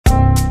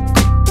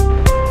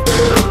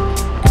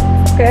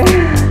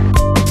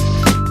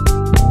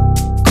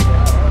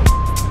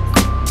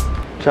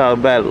Ciao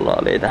bello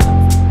niitä.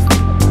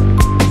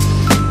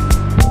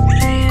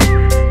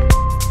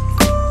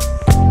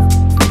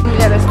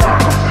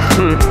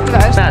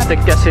 Mä en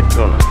tykkää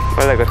sitruunaa.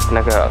 Oliko sitä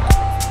näköala?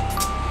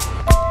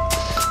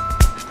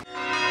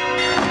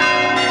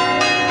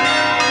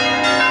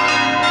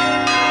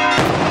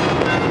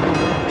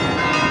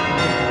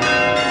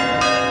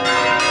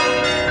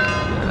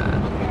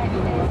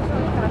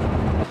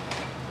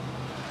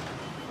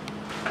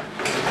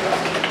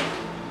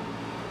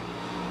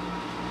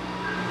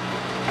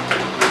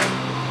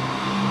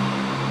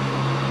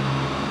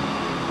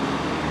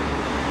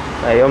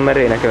 Ei oo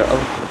merinäköä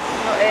ollut.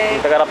 No ei.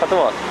 Mutta katsoppa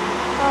tuolta.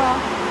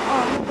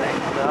 On, mutta ei.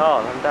 No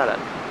on täällä.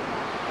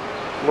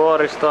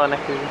 Vuoristoa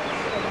näkyy.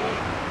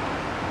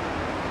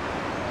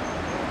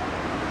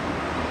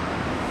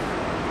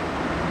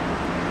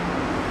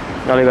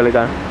 Oliko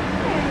likaan?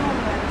 Ei mun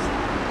mielestä.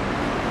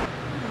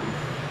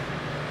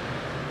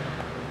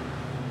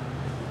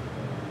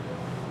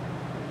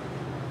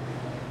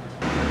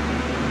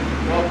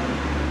 No,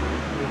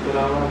 nyt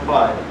tulee vähän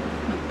paino.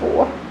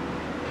 Pua.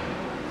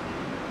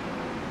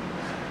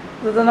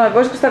 Noin,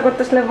 voisiko sitä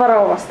koittaa silleen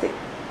varovasti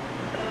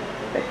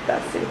vettää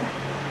siitä?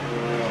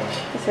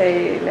 Se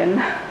ei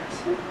lennä.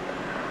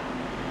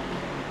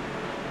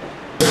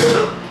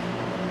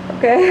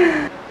 Okei.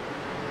 Okay.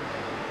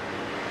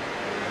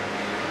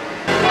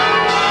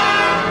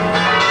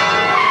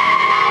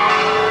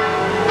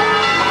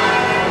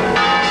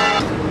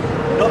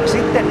 No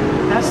sitten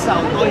tässä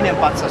on toinen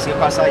patsas,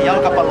 joka sai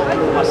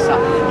jalkapalloluvassa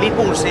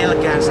lipun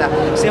selkäänsä.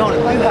 Se on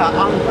Pyhä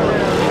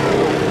Antonino.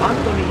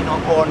 Antonino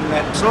on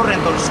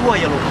Sorrenton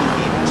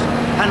suojelupyhimys.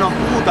 Hän on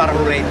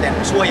puutarhureiden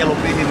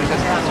suojelupyhimys ja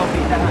sehän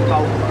sopii tähän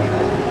kaupunkiin.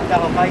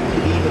 Täällä on kaikki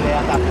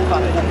vihreätä,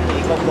 kukat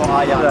kukkii koko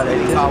ajan,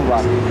 eli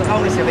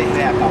kaunis ja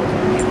vihreä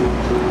kaupunki.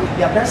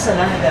 Ja tässä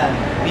nähdään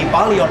niin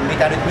paljon,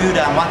 mitä nyt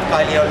myydään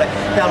matkailijoille.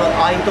 Täällä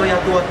on aitoja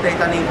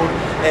tuotteita, niin kuin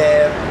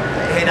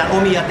heidän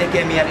omia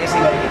tekemien,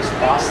 esimerkiksi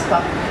pasta.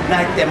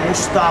 Näette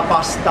mustaa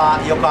pastaa,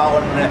 joka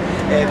on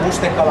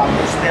mustekalan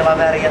musteella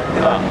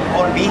värjättyä.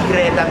 On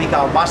vihreätä, mikä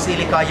on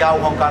basilikan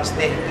jauhon kanssa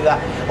tehtyä.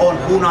 On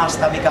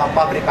punaista, mikä on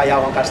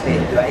paprikajauhon kanssa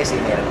tehtyä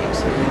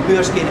esimerkiksi.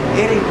 Myöskin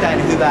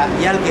erittäin hyvä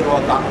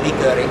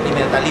jälkiruokalikööri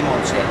nimeltä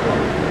Limoncello.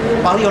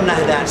 Paljon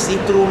nähdään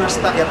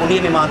sitruunasta, ja kun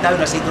Niemimaa on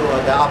täynnä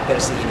sitruunoita ja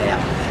appelsiineja,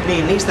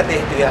 niin niistä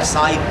tehtyjä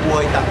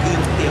saippuoita,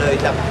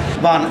 kynttilöitä,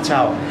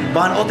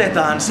 vaan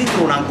otetaan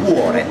sitruunan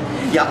kuoret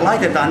ja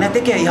laitetaan, ne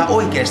tekee ihan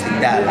oikeasti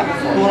täällä.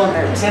 Tuolla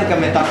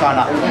selkämme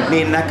takana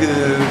niin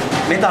näkyy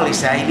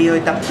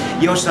metallisäiliöitä,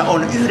 joissa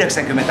on 90%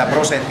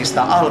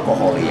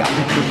 alkoholia.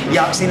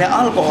 Ja sinne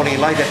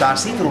alkoholiin laitetaan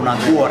sitruunan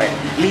kuoret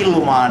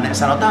lillumaan,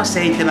 sanotaan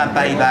 7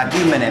 päivää,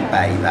 10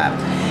 päivää.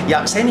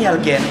 Ja sen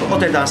jälkeen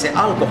otetaan se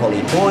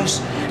alkoholi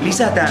pois,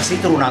 lisätään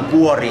sitruunan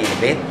kuoriin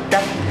vettä,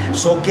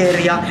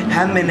 sokeria,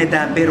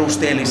 hämmennetään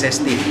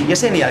perusteellisesti ja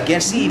sen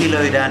jälkeen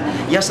siivilöidään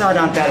ja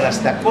saadaan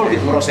tällaista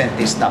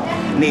 30%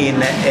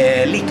 niin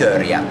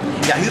likööriä.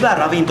 Ja hyvä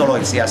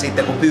ravintoloitsija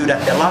sitten kun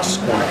pyydätte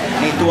laskun,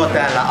 niin tuo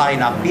täällä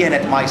aina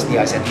pienet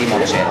maistiaiset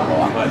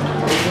limoncelloa.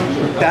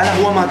 Täällä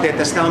huomaatte,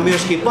 että sitä on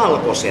myöskin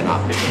valkoisena,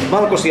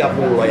 valkoisia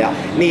pulloja,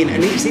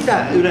 niin sitä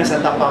yleensä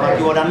tapaavat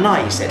juoda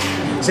naiset.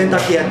 Sen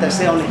takia, että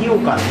se on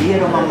hiukan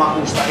hieroman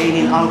makusta, ei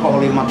niin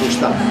alkoholin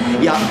makusta.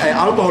 Ja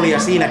alkoholia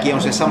siinäkin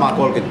on se sama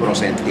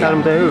 30%. Tää on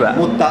muuten hyvä.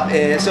 Mutta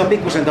se on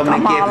pikkusen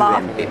tommonen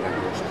kevyempi.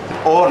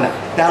 On.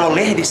 Täällä on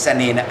lehdissä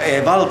niin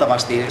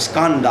valtavasti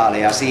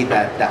skandaaleja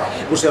siitä, että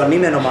kun se on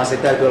nimenomaan, se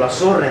täytyy olla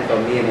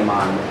Sorrenton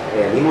Niemimaan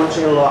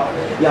limoncelloa,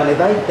 ja ne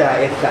väittää,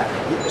 että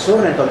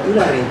Sorrenton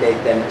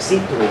ylärinteiden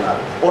sitruunat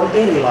on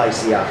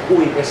erilaisia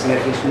kuin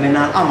esimerkiksi kun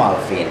mennään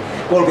Amalfiin,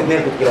 30-40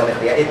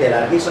 kilometriä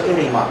etelään, niissä on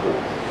eri maku.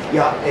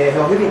 Ja he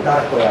on hyvin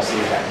tarkkoja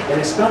siitä. Ja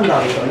ne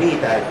skandaalit on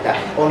niitä, että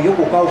on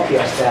joku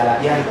kauppias täällä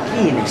jäänyt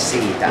kiinni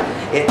siitä,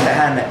 että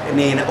hän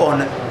niin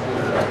on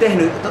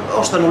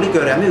ostanut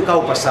likööriä, myy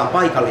kaupassaan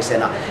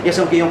paikallisena ja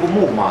se onkin jonkun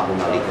muun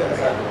maakunnan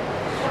likööriä.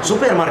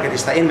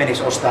 Supermarketista en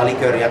menisi ostaa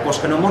likööriä,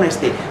 koska ne on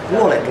monesti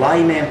puolet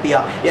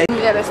laimeempia.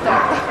 Mielestä,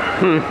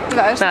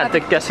 mutta Mä en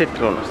tykkää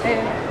sitruunasta. ei.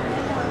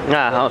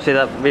 Näähän on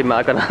siitä viime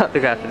aikana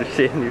tykästynyt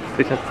siihen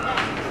justiinsa.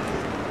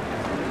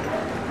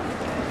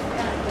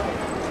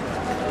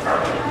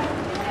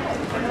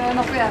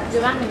 Nopeasti.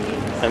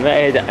 Me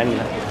ei ehditä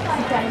ennen.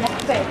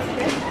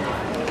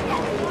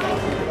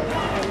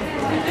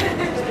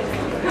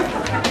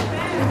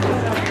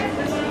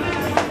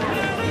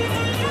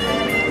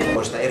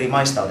 Eri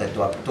maista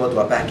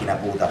tuotua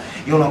pähkinäpuuta,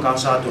 jolloin on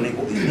saatu niin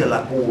kuin yhdellä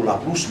puulla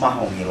plus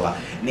mahongilla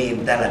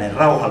niin tällainen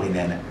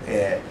rauhallinen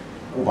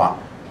kuva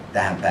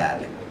tähän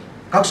päälle.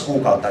 2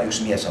 kuukautta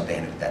yksi mies on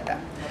tehnyt tätä.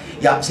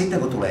 Ja sitten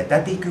kun tulee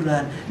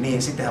tätikylään,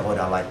 niin sittenhän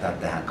voidaan laittaa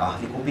tähän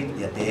kahvikupit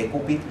ja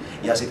teekupit.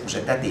 Ja sitten kun se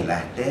täti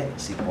lähtee,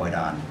 sitten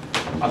voidaan...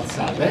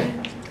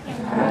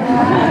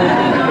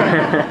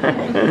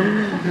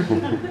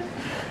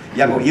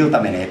 Ja kun ilta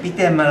menee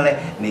pitemmälle,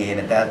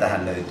 niin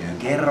täältähän löytyy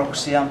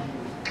kerroksia.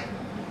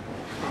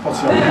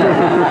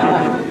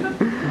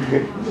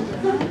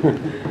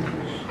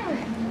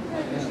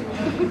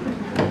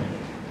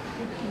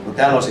 Kun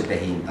täällä on sitten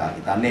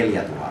hintaakin, tää on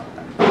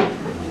 4000.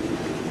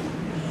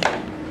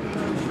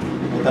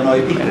 Mutta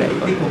noi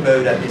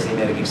pikkupöydät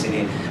esimerkiksi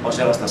niin on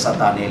sellaista 140–160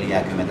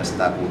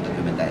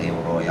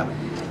 euroa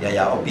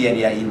ja on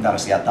pieniä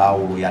intarsia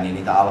tauluja, niin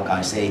niitä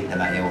alkaen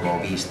 7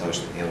 euroa,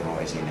 15 euroa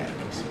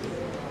esimerkiksi.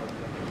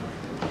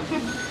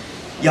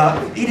 Ja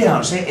idea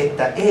on se,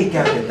 että ei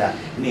käytetä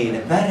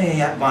niin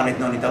värejä, vaan että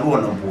ne on niitä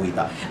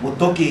luonnonpuita.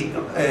 Mutta toki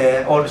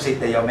on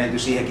sitten jo menty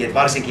siihenkin, että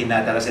varsinkin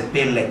nämä tällaiset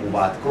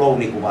pellekuvat,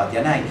 klounikuvat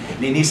ja näin,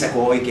 niin niissä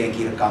kun on oikein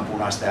kirkkaan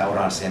punaista ja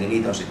oranssia, niin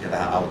niitä on sitten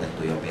vähän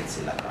autettu jo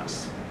petsillä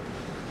kanssa.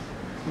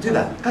 Mut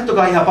hyvä,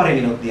 katsokaa ihan pari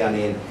minuuttia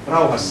niin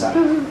rauhassa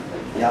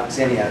ja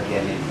sen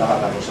jälkeen niin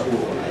tavataan tuossa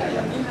ulkona ja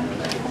jatketaan.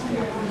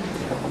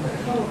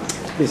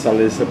 Is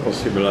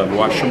possible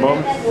washable?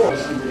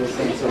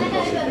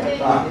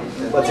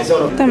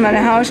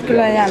 Tämmönenhän olisi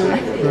kyllä jännä.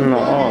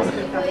 No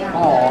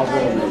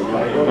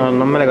on.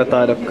 No melko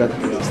taidokkaita.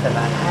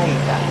 Pistämään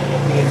häitä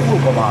niin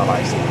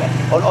ulkomaalaisille.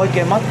 On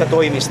oikein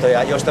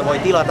matkatoimistoja, joista voi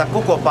tilata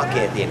koko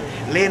paketin.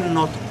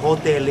 Lennot,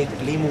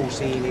 hotellit,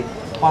 limusiinit,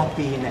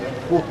 papin,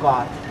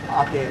 kukat,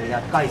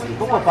 ateriat, kaikki.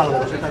 Koko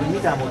palvelus, jota niin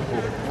mitään muuta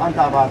kuin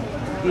antaa vaan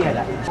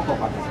viedä koko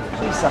paketin.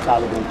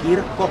 500-luvun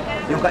kirkko,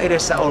 jonka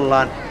edessä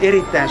ollaan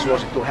erittäin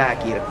suosittu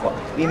hääkirkko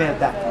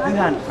nimeltä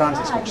Pyhän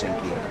Franciskuksen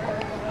kirkko.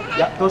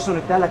 Ja tuossa on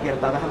nyt tällä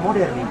kertaa vähän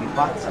modernimpi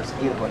patsas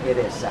kirkon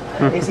edessä,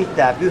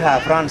 esittää Pyhää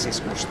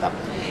Franciskusta.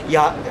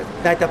 Ja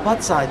näitä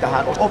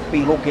patsaitahan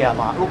oppii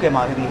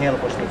lukemaan hyvin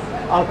helposti.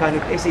 Alkaa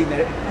nyt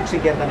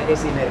yksinkertainen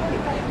esimerkki,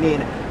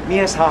 niin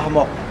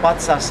mieshahmo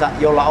patsassa,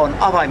 jolla on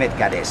avaimet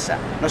kädessä.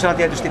 No se on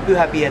tietysti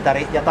Pyhä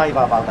Pietari ja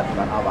taivaan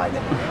valtakunnan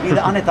avaimet.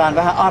 Niitä annetaan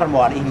vähän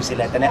armoa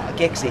ihmisille, että ne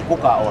keksii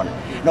kuka on.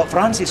 No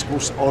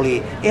Franciscus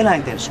oli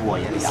eläinten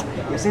suojelija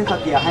ja sen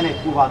takia hänet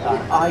kuvataan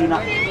aina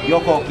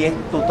joko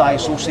kettu tai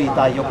susi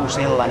tai joku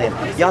sellainen.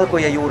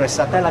 Jalkojen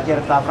juuressa tällä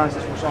kertaa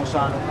Franciscus on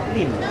saanut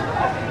linnun.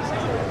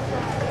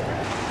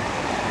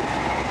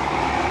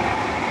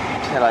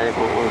 Siellä on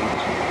joku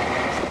Uimassa.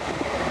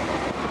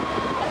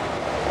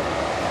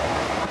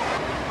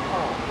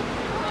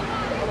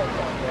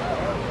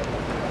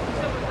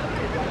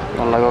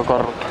 Ollaanko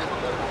korkea?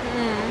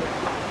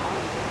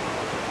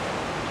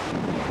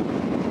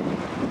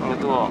 Onko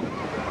tuo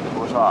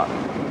joku saari?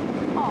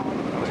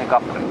 Onko se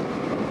kapri?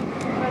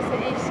 Vai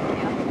se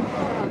iskiä?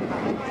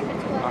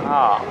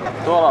 Ahaa.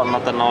 Tuolla on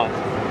noita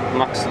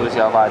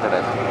maksullisia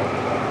laitereita.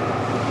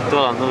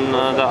 Tuolla on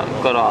noita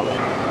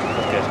koraaleja.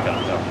 Keskellä.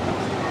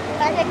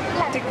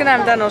 Tykkää nää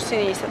mitä nuo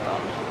siniset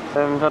on.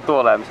 Se on missä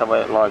tuoleja, missä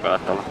voi loikoilla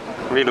tuolla.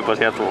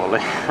 Vilkoisia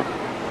tuoleja.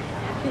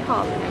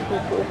 Ihallinen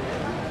puku.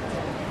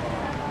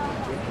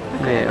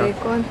 Niin on.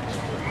 Viikoin.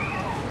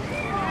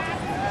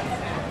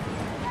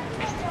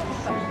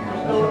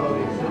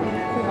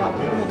 Hyvä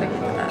muutenkin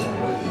tänään.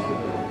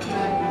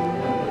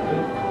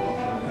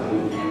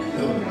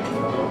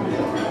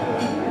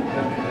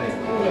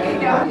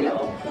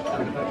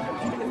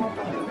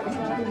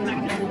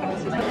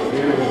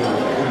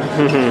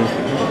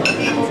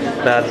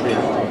 Grazie.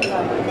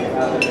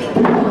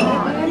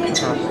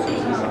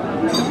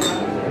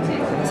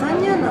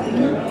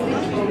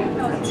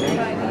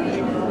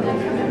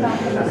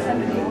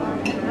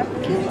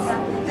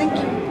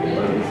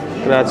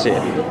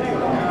 Grazie.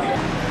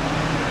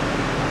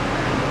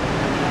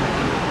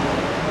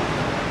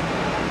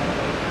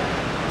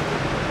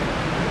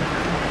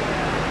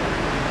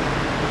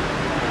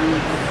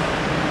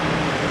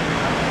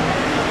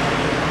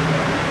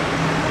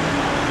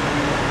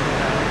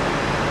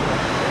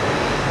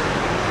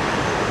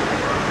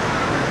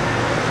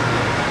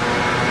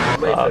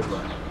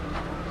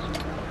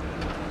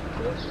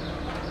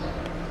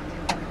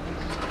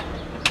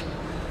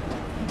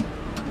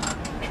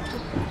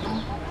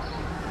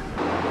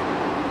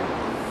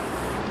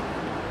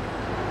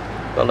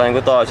 Tuolla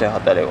niinku toisen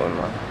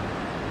hotellihuimaan.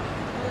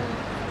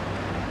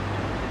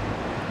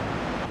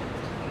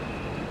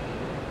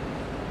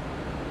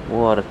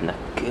 Vuoret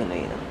näkyy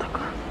niiden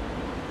takaa.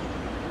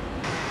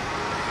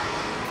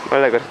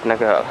 Meilläkö sit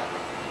näköala?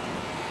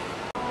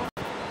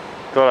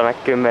 Tuolla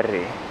näkyy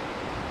meri.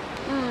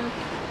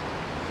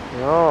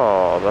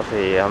 Joo,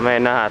 tosiaan. Me ei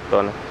nähdä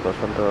tuonne.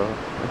 Tuossa on tuo.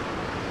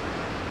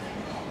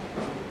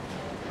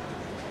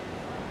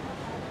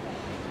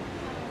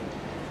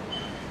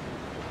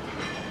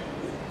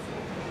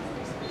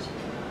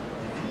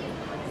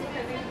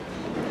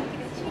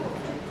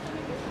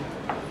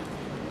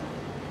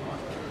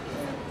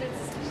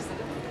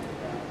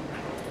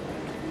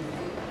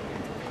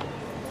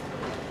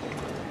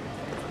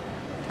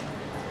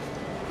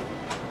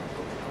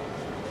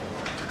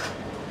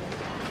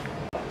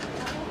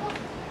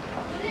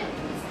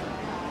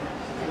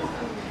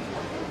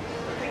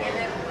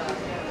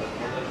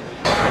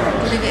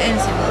 Kuitenkin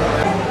ensi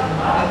vuonna.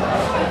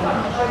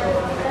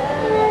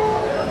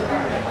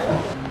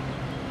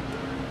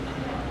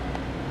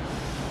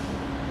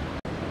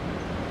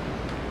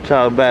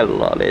 Ciao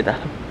Bella oli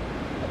täällä.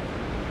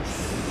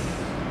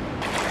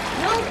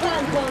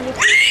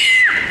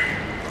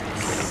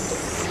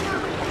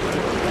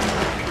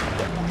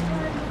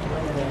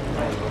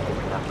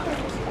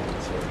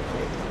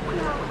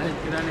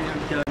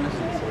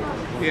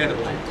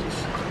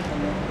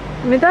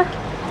 Mitä?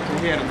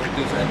 Se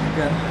hierotettiin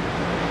se.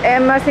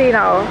 En mä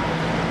siinä oo.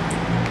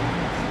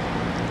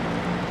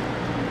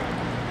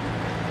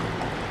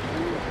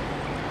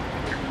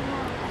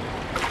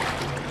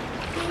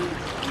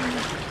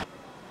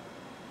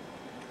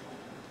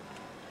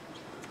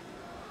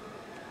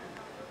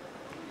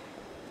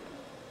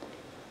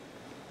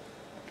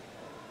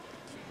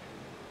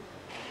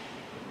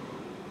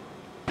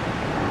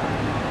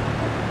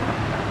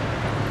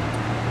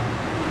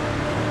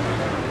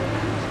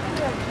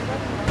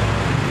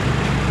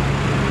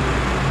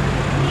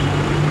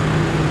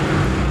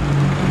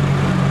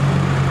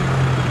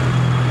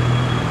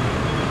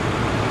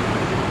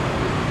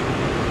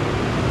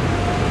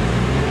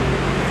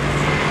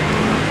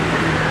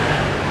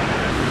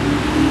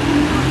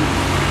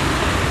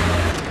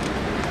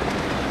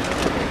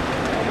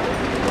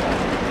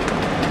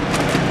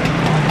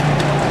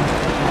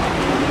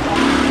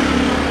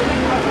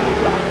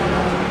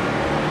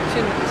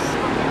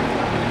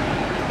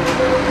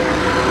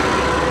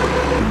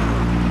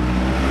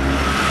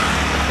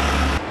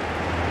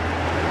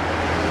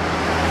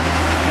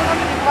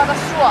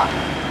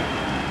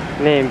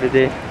 Niin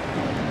piti.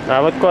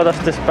 Nää voit koota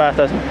sitten se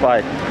päästää sinne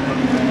paikkaan.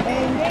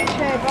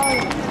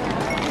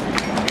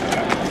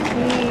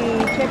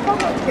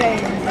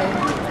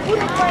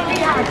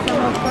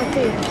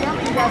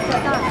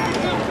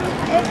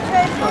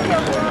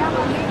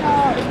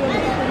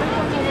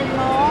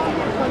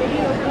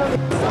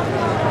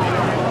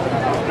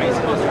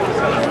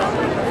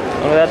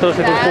 Onko tää tullut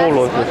joku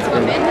kuuluisuus?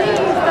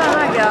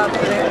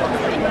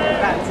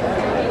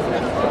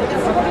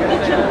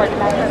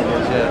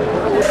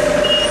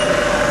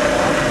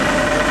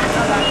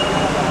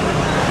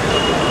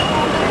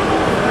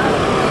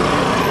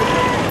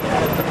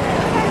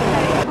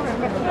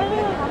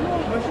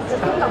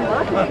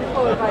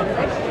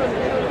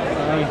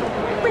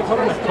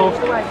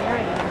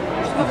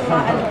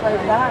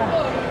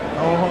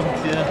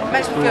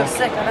 Makes me feel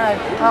sick, I know.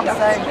 I'm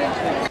saying.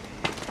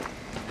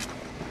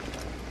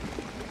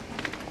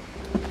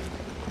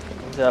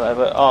 Siellä ei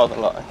voi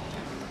autolla.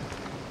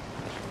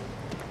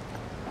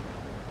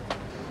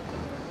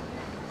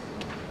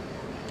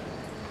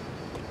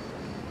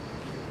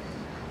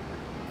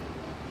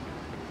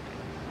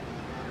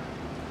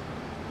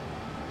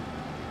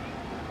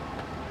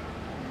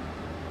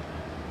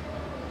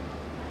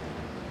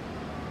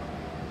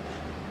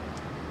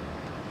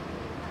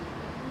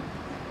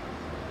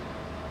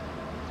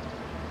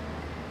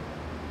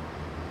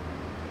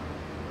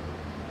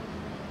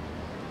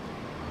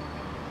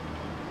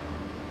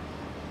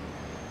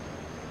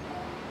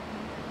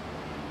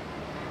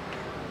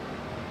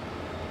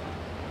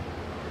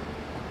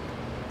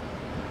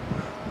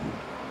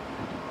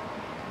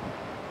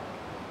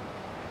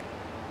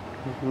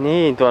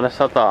 Niin, tuonne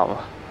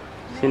satamaan.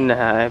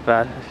 Sinnehän ei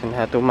pääse,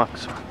 sinnehän tuu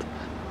maksamaan.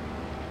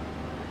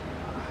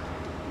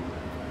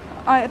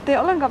 Ai, ettei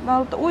ollenkaan mä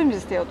haluta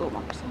uimisesta joutuu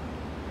maksamaan.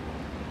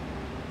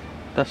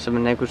 Tässä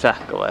menee joku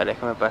sähkövä, eli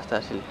me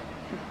päästään sille.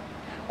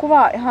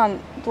 Kuvaa ihan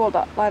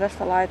tuolta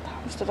laidasta laitaan.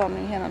 Musta tää on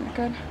niin hienon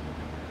näköinen.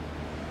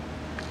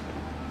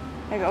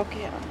 Eikö ookin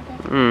hienon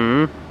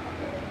näköinen?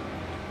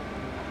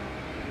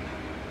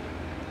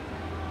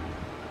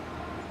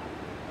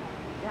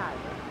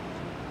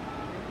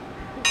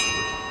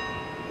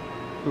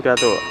 Mikä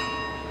tuo?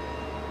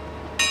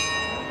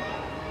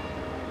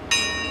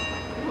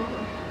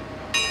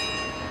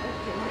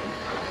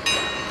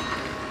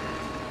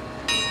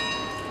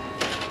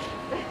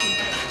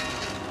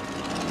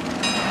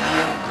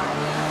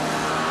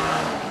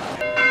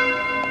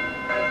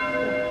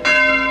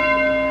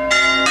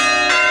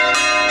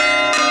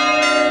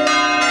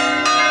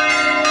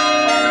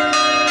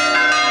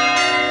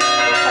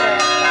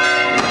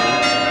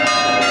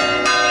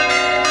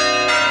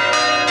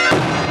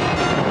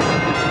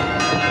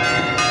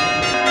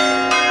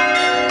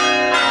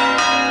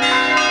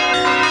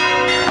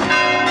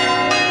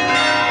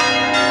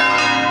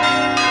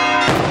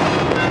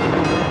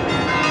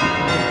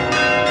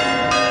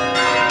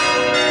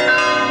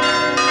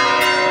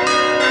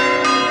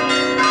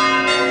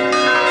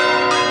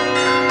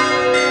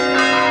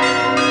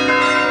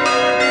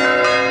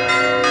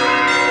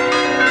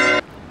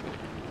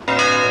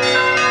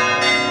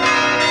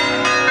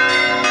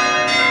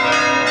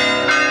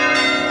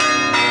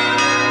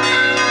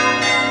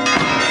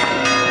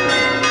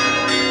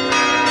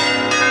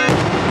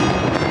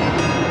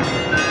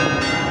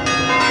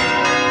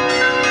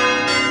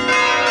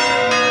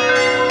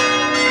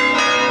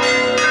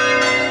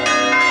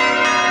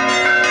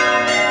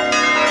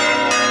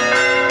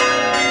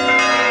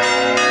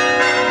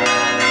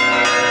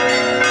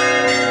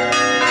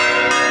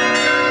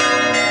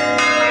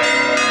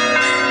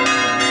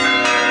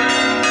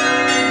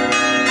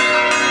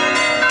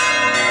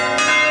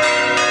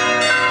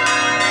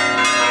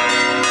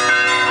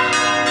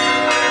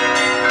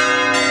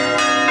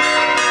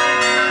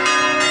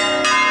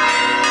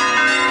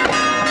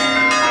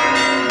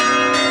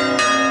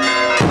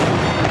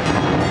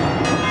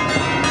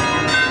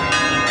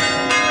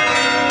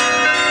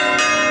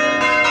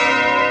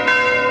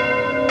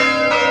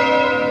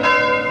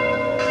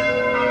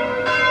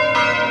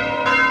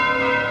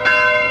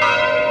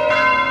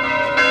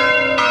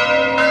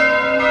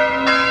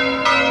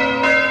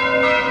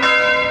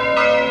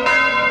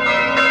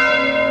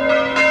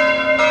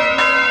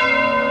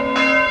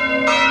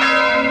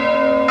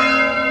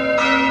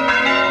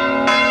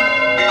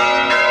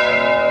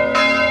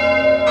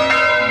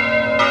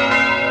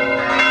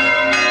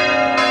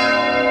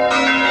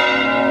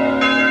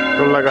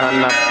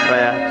 Tuleekohan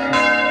räjähdys?